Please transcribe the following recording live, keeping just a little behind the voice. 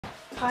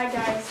Hi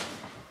guys,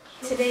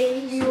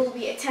 today we will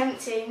be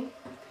attempting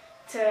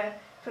to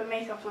put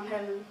makeup on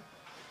Helen.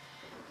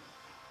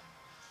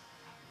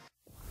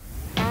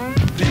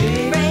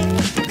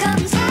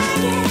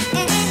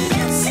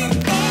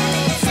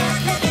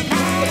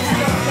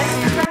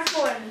 Let's crack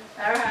one.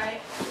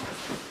 Alright.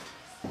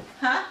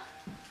 Huh?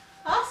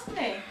 Ask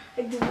me.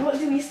 What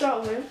do we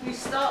start with? We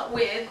start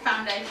with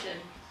foundation.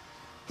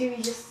 Do we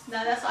just...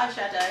 No, that's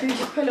eyeshadow. Do we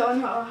just put it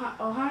on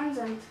our hands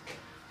and...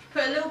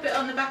 Put a little bit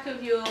on the back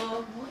of your...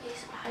 What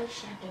is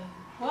eyeshadow?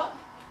 What?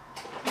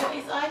 What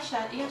is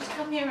eyeshadow? You have to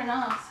come here and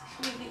ask.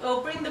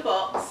 Or bring the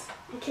box.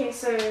 Okay,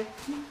 so...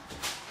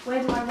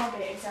 Where do I rub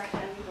it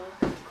exactly?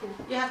 Cool.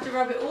 You have to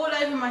rub it all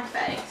over my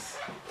face.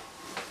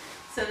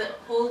 So that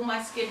all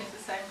my skin is the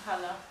same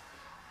colour.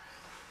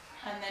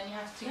 And then you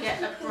have to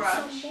get a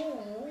brush.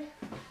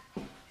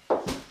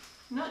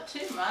 Not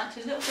too much, a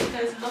little bit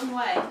goes a long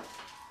way.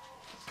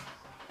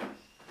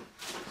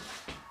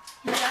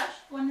 Brush,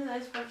 one of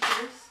those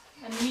brushes,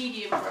 a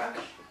medium brush.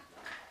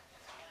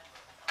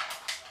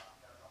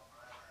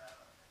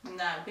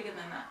 No, bigger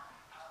than that.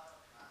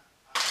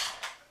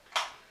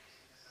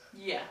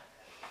 Yeah.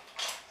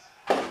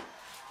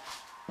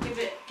 Give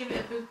it a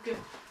good.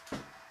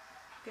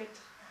 Let's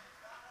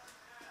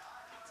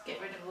get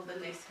rid of all the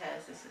loose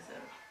hairs. This is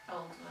an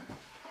old one.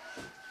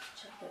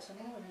 Should I put some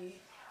more on you?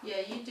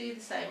 Yeah, you do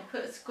the same.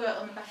 Put a squirt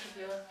on the back of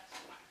your...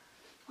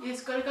 Yeah,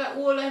 it's got to go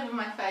all over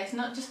my face,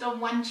 not just on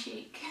one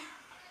cheek.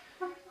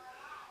 Can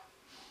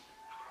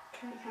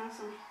I have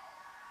some?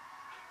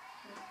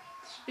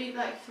 Should be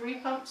like 3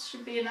 pumps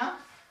should be enough.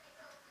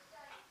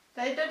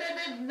 No,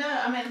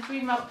 I meant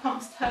 3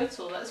 pumps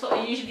total. That's what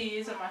I usually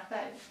use on my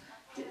face.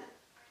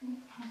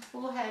 My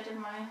forehead and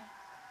my...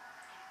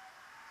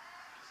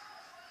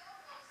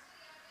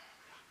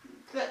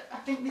 But I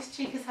think this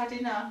cheek has had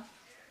enough.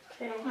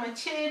 Okay. My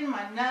chin,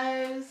 my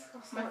nose,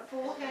 my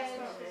forehead.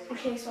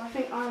 Okay, so I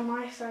think I'm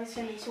my size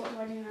finished. What do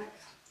I do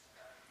next?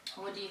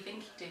 What do you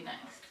think you do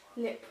next?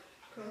 Lip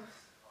gloss.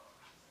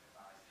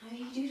 No,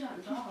 you do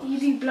that last. You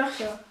do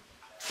blusher.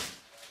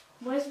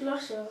 Where's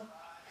blusher?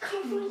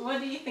 What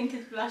do you think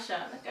is blusher?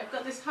 Look, I've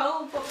got this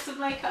whole box of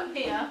makeup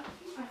here.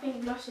 I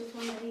think blush is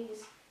one of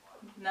these.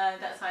 No,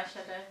 that's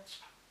eyeshadow.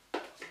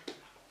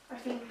 I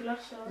think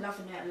blusher.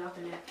 Loving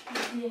it.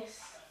 Yes.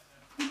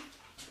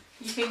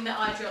 You think the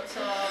eye drops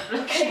are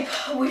Okay,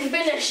 we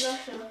finished.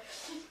 Blusher.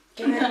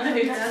 No,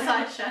 that's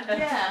eyeshadow.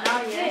 Yeah,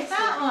 now yes.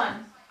 That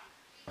one.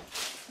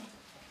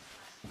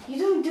 You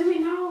don't do it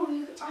now.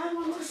 I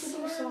want us to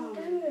do some.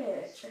 Do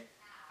it.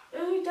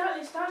 Oh,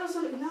 that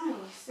doesn't look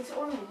nice. It's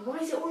orange. Why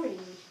is it orange?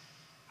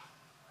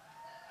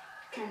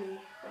 Can you?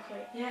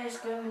 Okay. Yeah, it's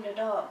glow in the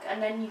dark,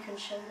 and then you can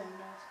show them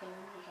that it's glow in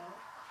the dark.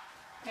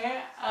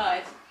 Here, oh,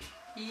 it's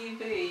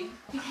UV.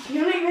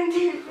 You're not even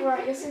doing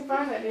right. You're so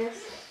bad at this.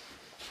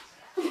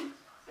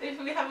 If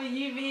we have a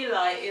UV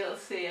light, you'll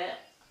see it.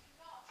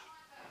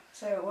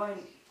 So it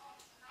won't.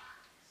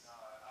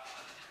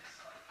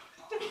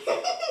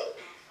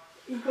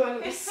 You've got to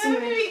look It's so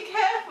smudge. be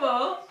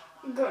careful.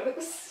 You've got to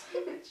look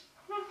smudge.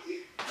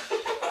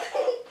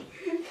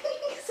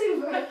 So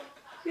bad.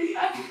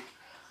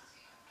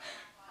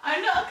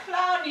 I'm not a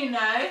clown, you know.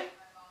 I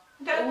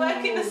don't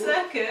work in the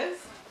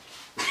circus.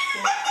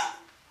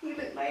 You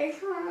look like a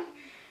clown.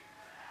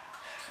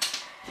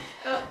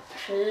 Oh,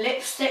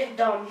 Lipstick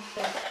done.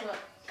 what?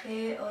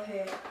 Here or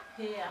here?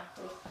 Here.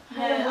 No,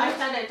 Hello,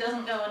 eyeshadow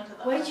doesn't go onto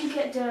the Where'd you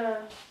get the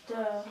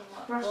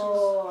brushes?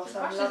 Oh, The so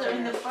I'm brushes are in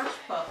loving the it. brush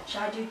pot.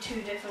 Shall I do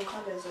 2 different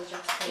colours or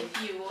just 2?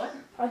 If you want.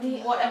 Are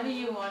the Whatever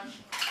you want.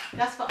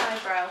 That's for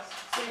eyebrows.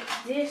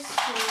 this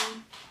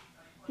one?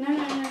 No,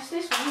 it's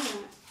this one,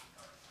 isn't it?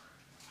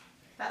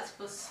 That's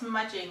for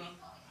smudging.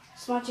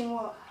 Smudging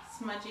what?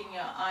 Smudging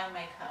your eye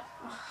makeup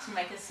to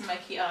make a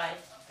smoky eye.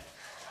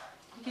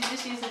 You can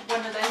just use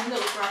one of those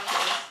little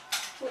brushes.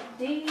 What,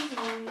 these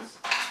ones?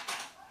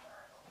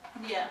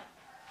 Yeah.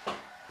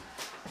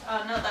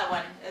 Oh, not that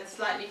one. A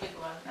slightly bigger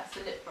one. That's the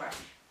lip brush.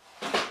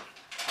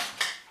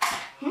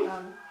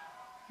 Done.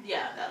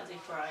 Yeah, that'll do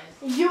for eyes.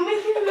 You're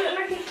making me look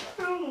like a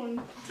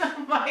clown.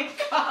 Oh my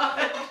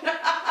god!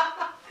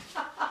 I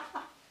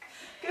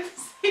can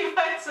see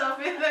myself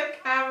in the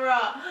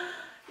camera.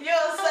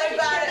 You're so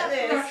bad at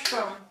this. Brush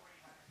from?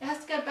 It has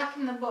to go back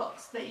in the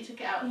box that you took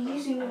it out. You're from.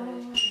 using the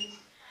wrong one.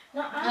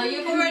 No, Oh,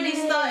 you've already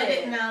started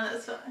it now.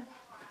 That's fine.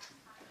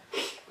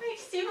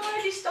 You've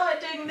already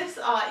started doing this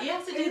eye. You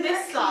have to do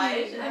this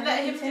side and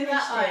let him do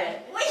that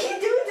eye. What are you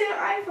doing to your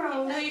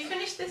eyebrows? No, you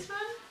finished this one?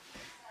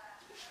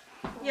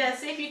 Yeah,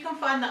 see if you can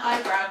find the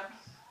eyebrow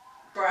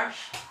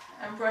brush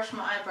and brush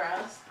my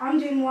eyebrows. I'm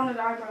doing one of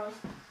the eyebrows.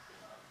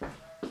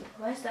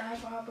 Where's the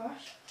eyebrow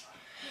brush?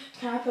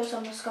 Can I put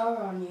some mascara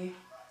on you?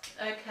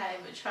 Okay,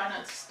 but try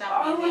not to stab I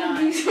me in the want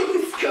to do eye. some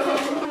mascara.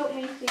 Help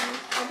me, please. I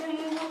don't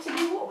know what to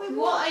do. What with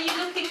What are you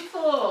looking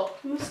for?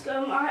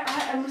 Mascara.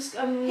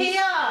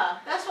 Here!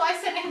 That's why I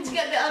sent him to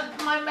get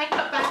my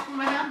makeup back from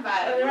my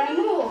handbag. Are there any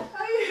more?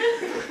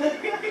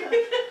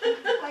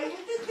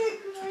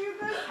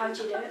 How'd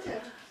you do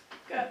it?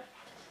 Go.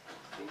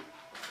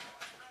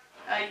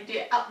 Oh, you do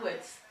it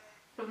upwards.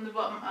 from the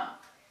bottom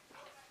up.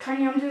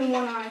 Kanye, I'm doing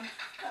one eye.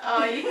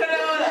 Oh, you can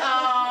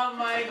oh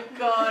my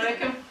god, I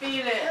can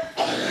feel it.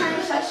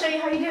 Kanye, shall I show you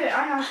how you do it?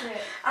 I know how to do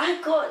it.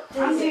 I got this.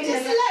 I'm doing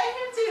Just it. let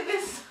him do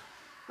this.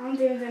 I'm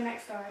doing the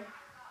next eye.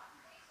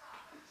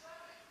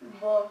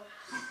 Well,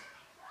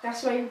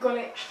 That's why you've got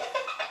it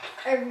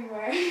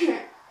everywhere.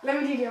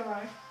 Let me do the other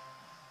eye.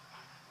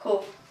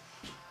 cool.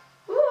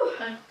 Woo!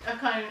 I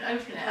can't even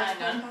open it,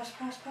 hang on. Pass.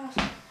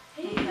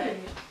 Hey. Okay.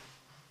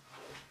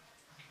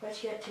 Where'd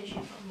you get tissue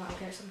from? I'll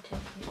get some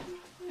tissue.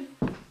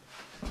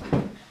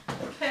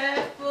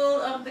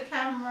 Careful of the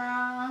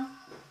camera.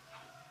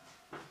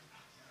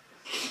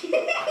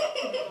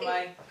 Oh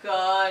my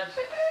god.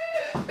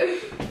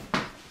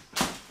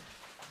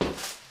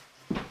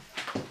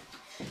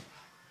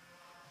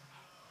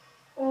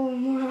 Oh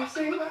my, I'm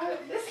so bad.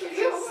 This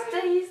It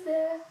stays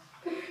there.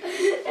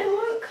 It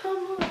won't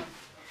come up.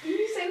 You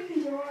just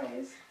opened your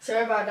eyes.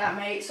 Sorry about that,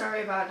 mate.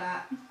 Sorry about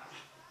that.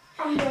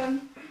 I'm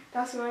done.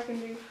 That's what I can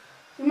do.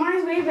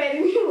 Mine's way better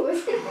than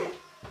yours.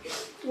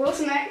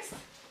 What's next?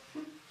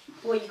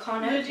 Well, you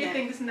can't open What do you it.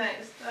 think is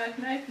next? I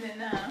can open it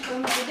now.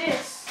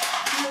 This.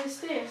 What's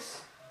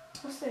this?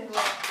 What's this?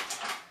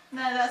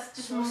 No, that's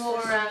just What's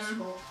more, this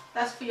for?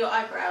 that's for your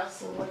eyebrows.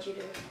 Well, what'd you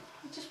do?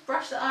 Just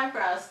brush the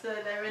eyebrows so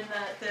they're in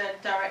the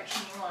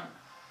direction you want.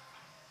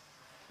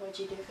 What'd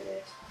you do for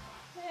this?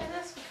 Yeah,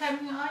 that's for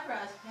combing your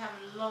eyebrows if you have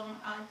long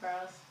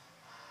eyebrows.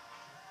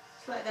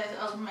 It's like those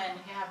old men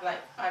who have like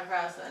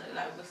eyebrows that look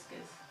like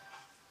whiskers.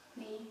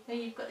 Me. Then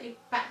you've got your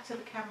back to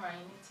the camera,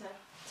 you need to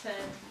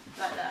turn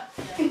like that.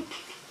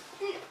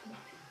 Yeah.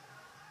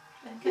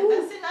 Okay,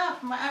 that's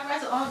enough. My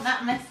eyebrows aren't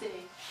that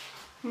messy.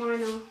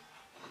 Mine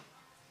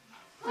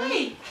are.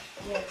 Wait!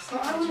 Yes.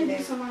 But I want to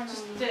do some eyebrows.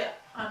 Just do it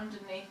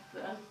underneath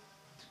them.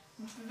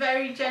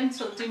 Very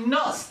gentle. Do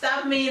not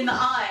stab me in the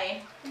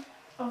eye.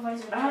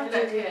 Otherwise, I have to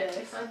Look do here,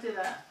 this. I'll do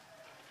that.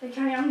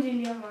 Okay, I'm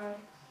doing the other eye.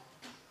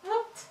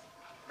 What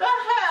the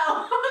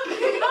hell? Not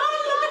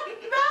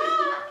like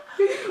that!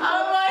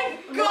 Oh my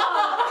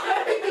god!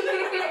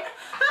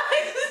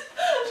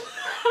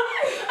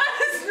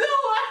 That's not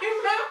what I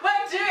meant by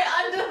do it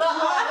under the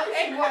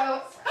eye. Well,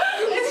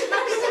 It's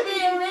supposed to be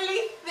a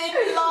really thin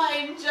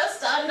line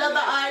just under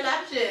the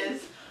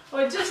eyelashes.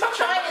 Or just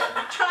try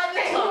the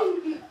top.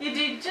 You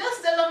do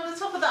just along the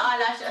top of the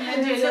eyelash and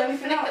then do a Is there little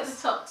anything flick at else?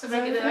 the top to Is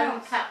make there it a anything little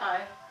else? cat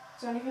eye.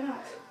 is there anything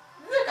else?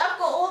 Look, I've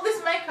got all this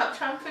makeup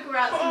trying to figure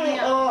out something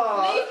else.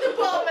 Oh. Leave the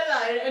bottom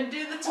alone and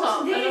do the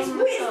top. What's this? along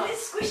What the is top.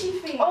 this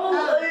squishy thing?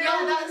 Oh,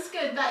 Yeah, that's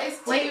good. That is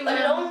to, Wait,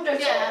 along the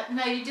yeah, top?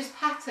 no, you just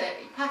pat it.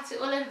 You pat it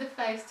all over the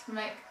face to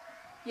make,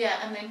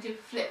 yeah, and then do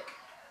flick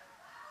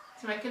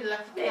to make it look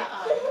like a cat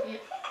eye. Yeah.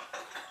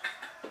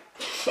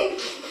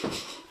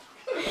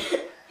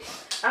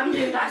 I'm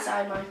doing that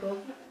side, Michael.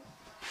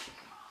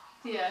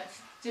 Yeah,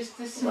 just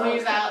to Well, smooth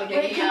it's out not the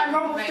Wait, can I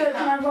rub off makeup.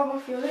 can I rub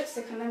off your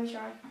lipstick and let me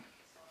try?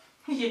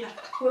 Yeah,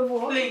 With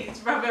what?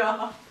 please rub it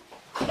off.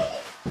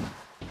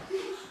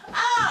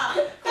 Ah,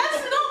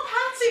 that's not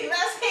patting.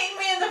 That's hitting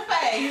me in the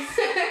face.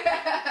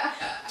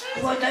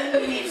 Well,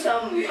 don't you need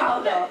some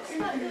powder?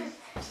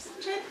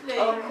 Just gently.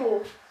 Oh,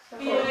 cool.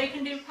 Yeah, you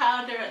can do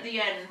powder at the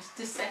end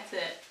to set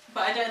it,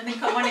 but I don't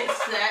think I want it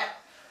set.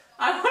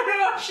 I want to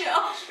wash it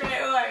off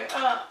straight away.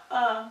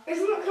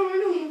 It's not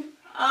coming on.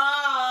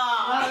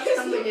 Ah. What else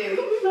can we do?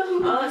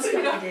 What else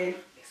can we do?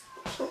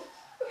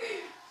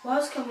 What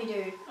else can we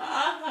do?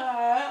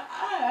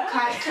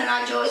 Can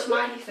I draw a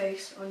smiley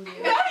face on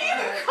you? No, you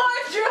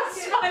can't draw a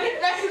smiley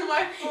face on my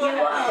Yeah, forehead.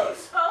 what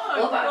else? Oh my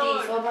What about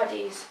God. these? What about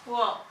these?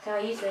 What? Can I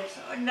use this?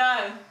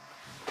 No,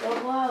 What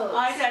else?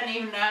 I don't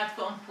even know how to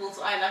put on false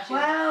eyelashes.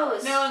 What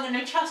else? No, I'm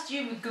going to trust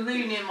you with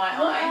glue near my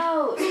What eye.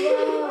 else? What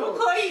Look else?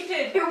 what you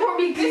did. You'll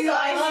probably This glue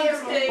eye your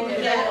seems eyes.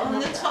 to, yeah, on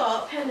the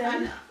top. Helen,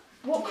 And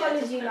what Yeah, colours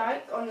just do you put-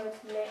 like on your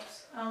lips?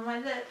 on my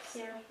lips.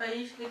 Yeah. I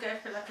usually go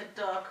for like a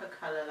darker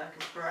colour, like a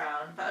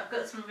brown. But I've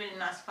got some really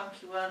nice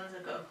funky ones.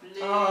 I've got a blue, I've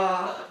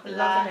got a Oh,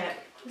 black. loving it.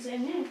 Is it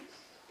in here?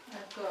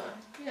 I've got,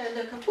 yeah,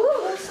 look, I've got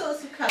all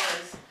sorts of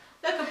colours.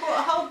 Look, I bought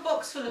a whole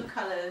box full of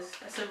colours.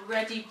 There's a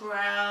reddy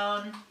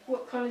brown,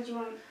 What colour do you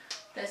want?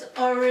 there's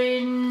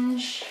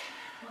orange,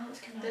 What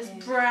else can I there's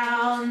do?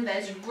 brown,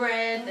 there's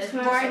red, there's Can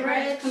I have bright some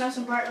red. Can I have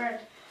some bright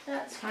red?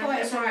 That's Can I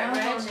quite put some bright nail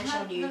red. varnish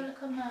on you? Have a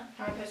look on that.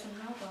 Can I put some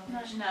nail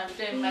varnish? No,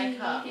 we're doing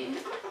makeup.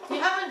 You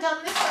haven't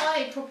done this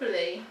eye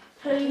properly.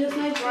 Helen, there's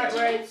no bright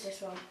red.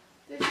 This one.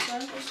 This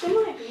one.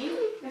 There might be.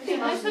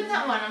 Yeah, open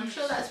that one. I'm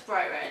sure that's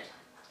bright red.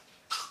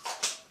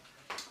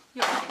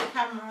 You're off the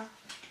camera.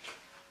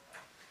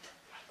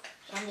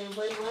 And then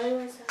where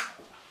is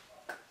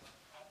that?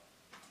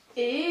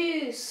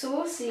 Ew, There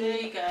saucy.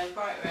 you go,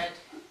 bright red.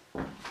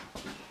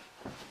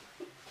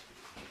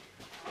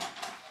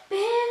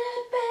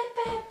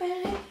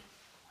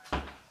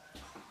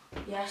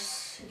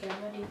 Yes, again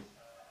ready.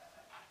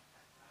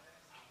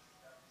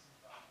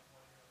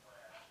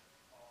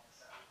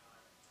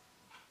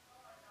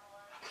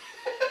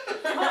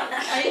 What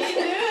are you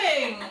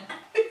doing?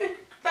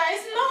 That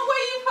is not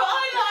where you put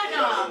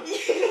eyeliner.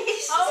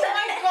 Oh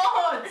my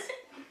god.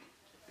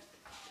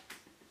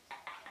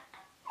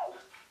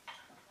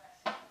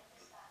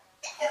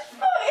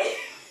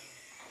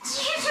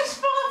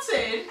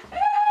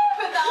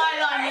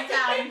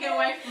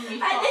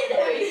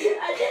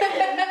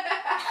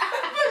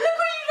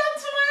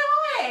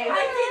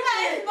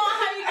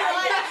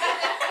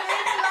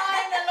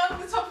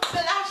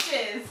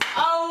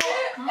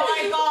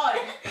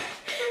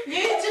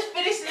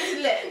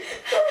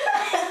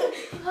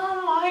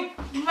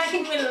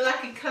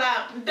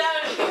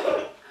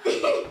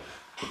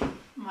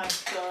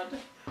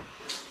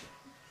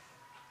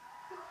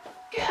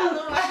 out of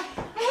the way.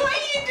 What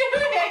are you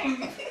doing?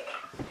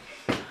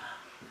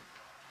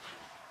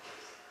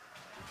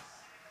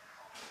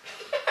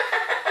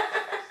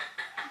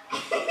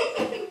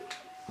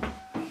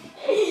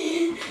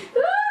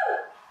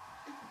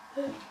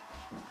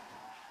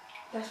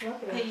 That's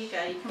rubbish. Here you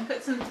go. You can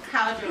put some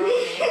powder on me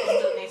if you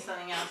still need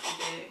something else to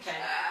do. Okay.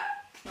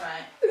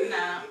 Right.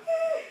 Now.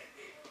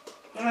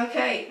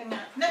 Okay. Hang on.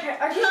 No,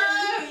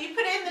 you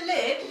put it in the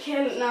lid.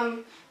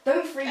 Can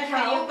don't freak Okay,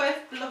 out. you're both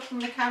blocking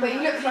the camera. But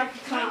you look like a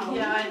clown.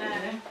 Yeah, I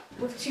know.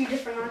 With two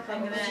different eye And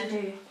colours. What then do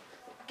you do?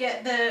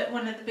 get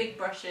one of the big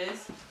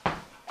brushes.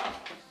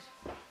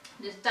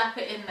 Just dap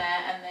it in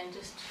there and then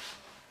just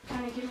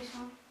Can you give me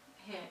some?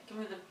 here. Give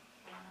me the.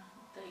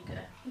 There you go.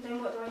 Then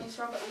what do I just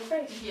rub it on the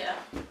face? Yeah.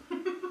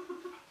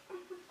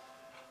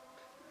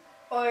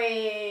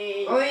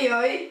 Oi. Oi,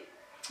 oi.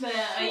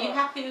 There. Are you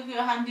happy with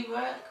your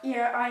handiwork?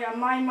 Yeah, I am.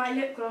 My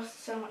lip gloss is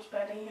so much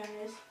better than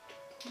yours.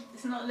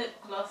 It's not lip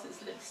gloss.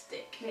 It's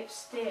lipstick.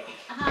 Lipstick.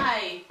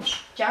 Hi. Do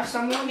you have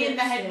some more Me in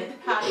the head with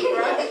lipstick? the powder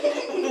brush.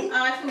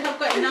 Oh, I think I've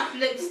got enough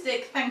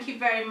lipstick. Thank you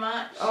very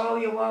much. Oh,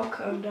 you're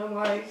welcome. Don't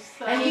worry.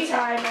 So,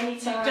 Anytime, you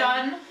anytime.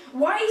 done?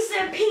 Why is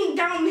there pink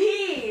down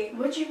here?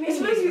 What do you mean? It's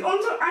supposed to be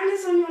on top and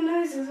it's on your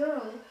nose as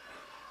well.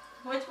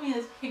 What do you mean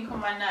there's pink on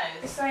my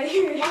nose? It's like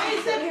Why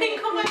is there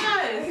pink on my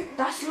nose?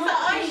 That's Is not that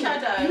pink.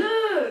 eyeshadow?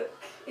 Look,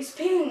 it's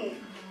pink.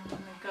 Oh my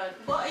god.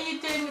 What are you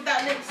doing with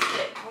that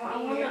lipstick? I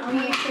want to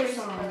put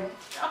some.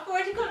 I've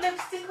already got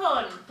lipstick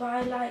on. But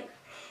I like.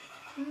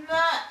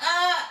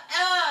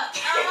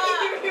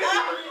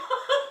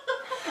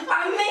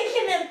 I'm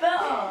making it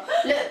better.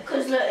 Look,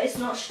 cause look, it's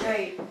not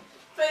straight.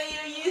 But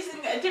you're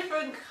using a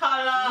different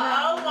colour.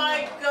 Oh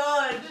my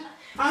god.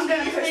 I'm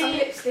going to put some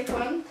lipstick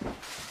on.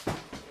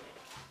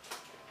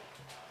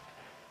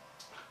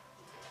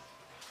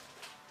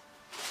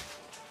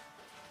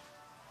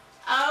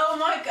 Oh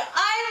my god.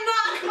 I'm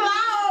not a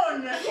clown.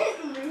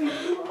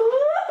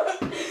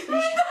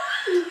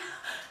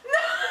 No.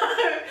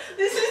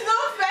 This is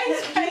not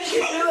face painting. You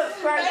do a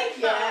prank,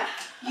 Paper. yeah.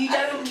 You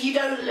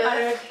don't look.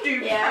 I do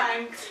yeah.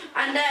 pranks.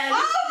 And then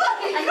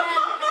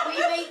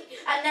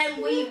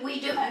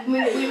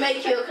we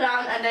make you a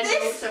clown, and then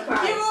you're You've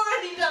surprised.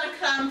 already done a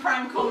clown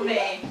prank on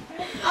me.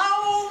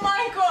 Oh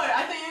my god,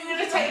 I thought you were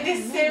going to take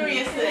this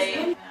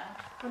seriously.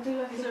 I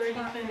do like It's already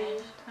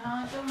finished. Oh,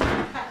 I don't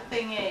want a cat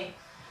thingy.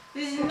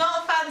 This is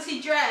not a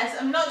fancy dress.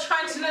 I'm not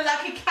trying to look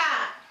like a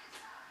cat.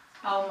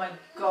 Oh my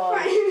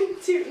god.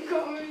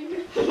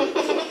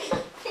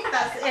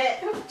 That's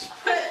it.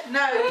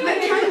 No.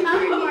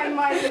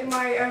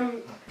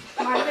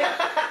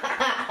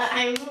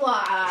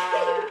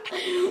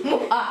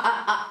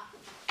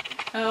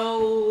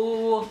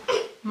 Oh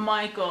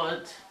my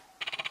god.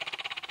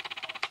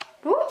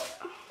 What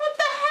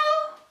the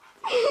hell?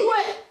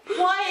 What?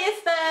 Why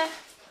is there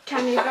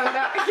Can you go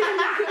back? so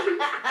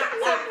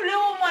blue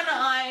on one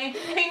eye,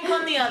 pink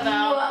on the other?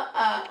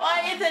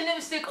 Why is there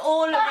lipstick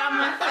all around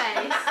my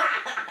face?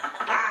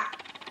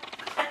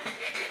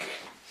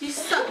 You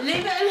suck.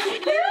 Leave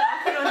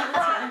it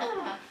alone.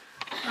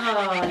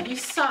 Oh, you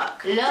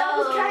suck. That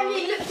was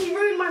Kanye. Look, he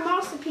ruined my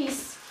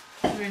masterpiece.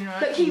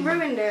 Look, he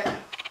ruined it.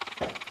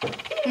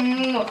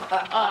 I'm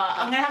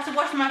gonna have to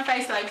wash my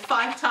face like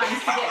 5 times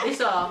to get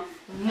this off.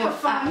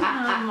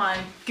 Oh my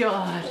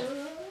god.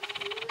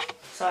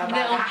 Sorry about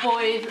Little that.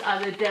 boys are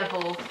the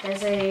devil.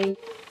 There's a.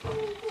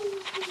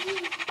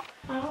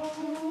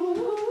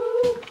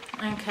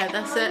 Okay,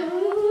 that's it.